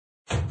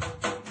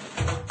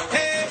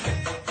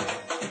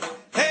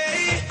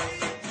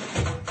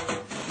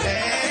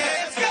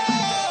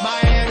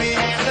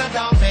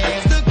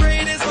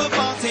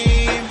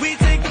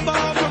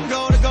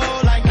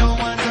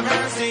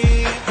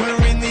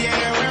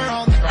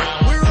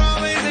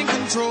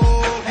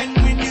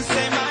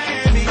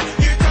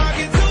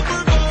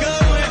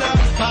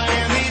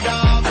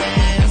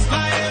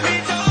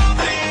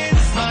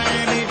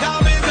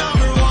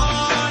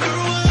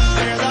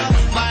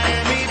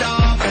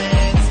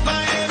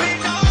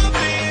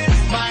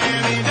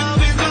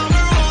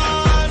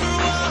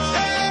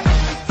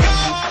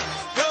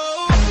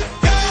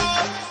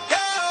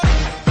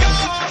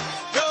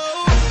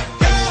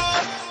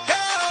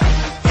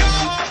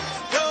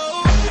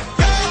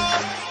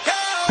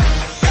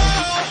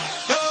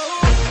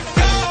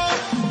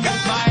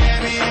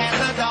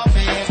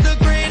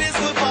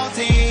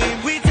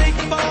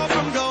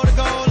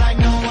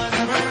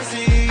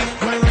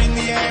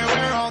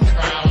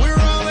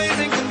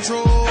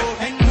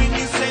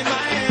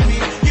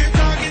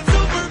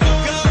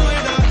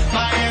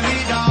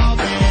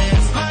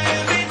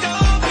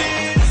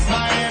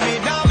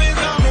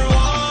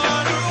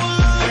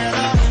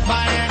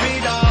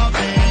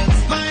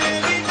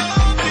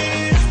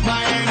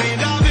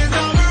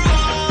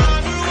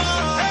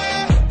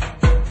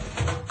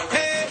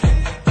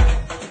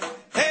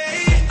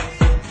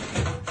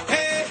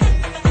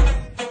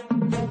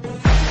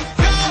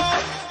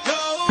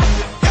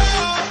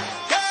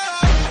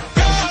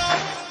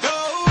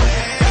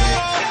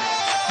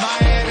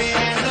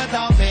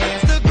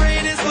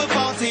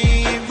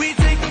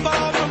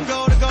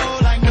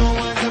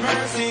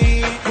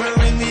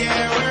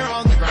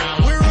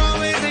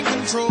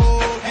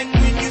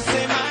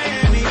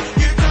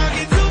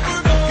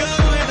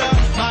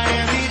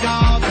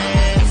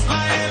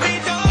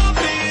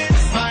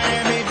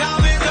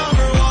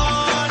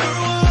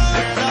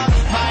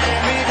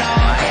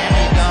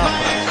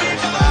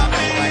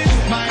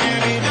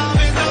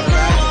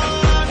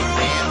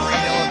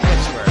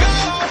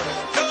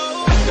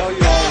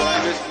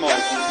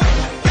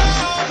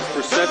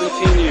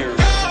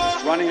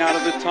out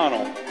of the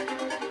tunnel,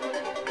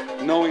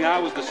 knowing I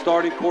was the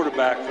starting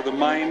quarterback for the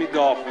Miami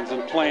Dolphins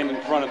and playing in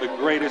front of the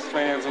greatest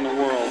fans in the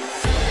world.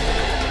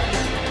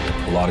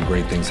 A lot of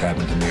great things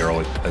happened to me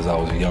early as I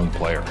was a young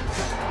player.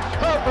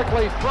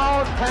 Perfectly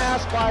thrown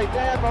pass by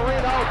Dan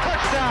Marino.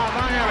 Touchdown,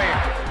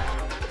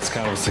 Miami. It's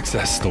kind of a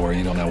success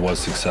story, and I was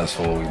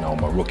successful.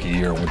 My rookie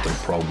year, went to the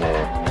Pro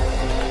Bowl.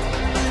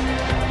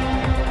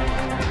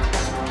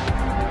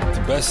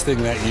 The best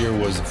thing that year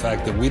was the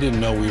fact that we didn't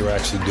know we were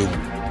actually doing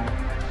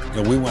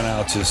it. We went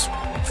out just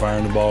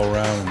firing the ball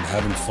around and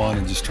having fun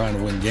and just trying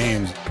to win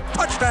games.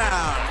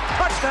 Touchdown!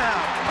 Touchdown!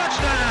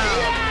 Touchdown!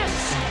 Yes!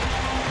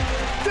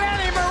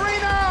 Danny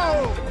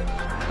Marino!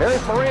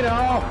 Here's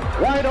Marino,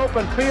 wide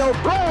open field,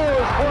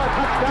 throws for a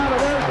touchdown.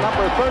 It is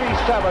number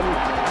 37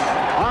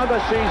 on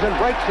the season,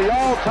 breaks the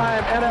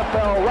all-time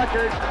NFL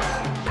record.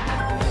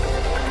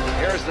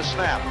 Here's the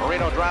snap.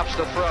 Marino drops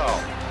the throw.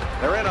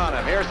 They're in on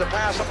him. Here's the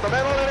pass up the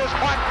middle. It is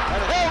caught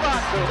and held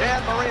on to.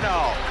 Dan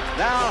Marino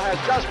now has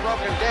just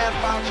broken Dan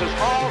Fouts'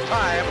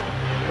 all-time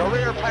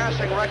career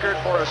passing record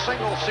for a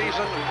single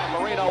season.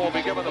 Marino will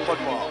be given the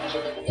footballs.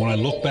 When I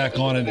look back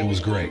on it, it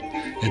was great.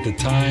 At the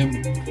time,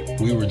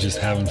 we were just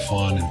having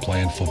fun and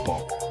playing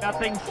football.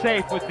 Nothing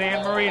safe with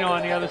Dan Marino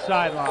on the other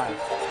sideline.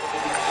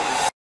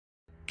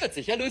 Wird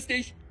sicher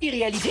lustig. Die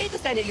Realität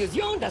ist eine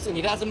Illusion, das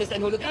Universum ist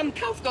ein Hologramm.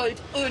 Kauf Gold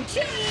und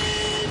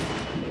tschüss!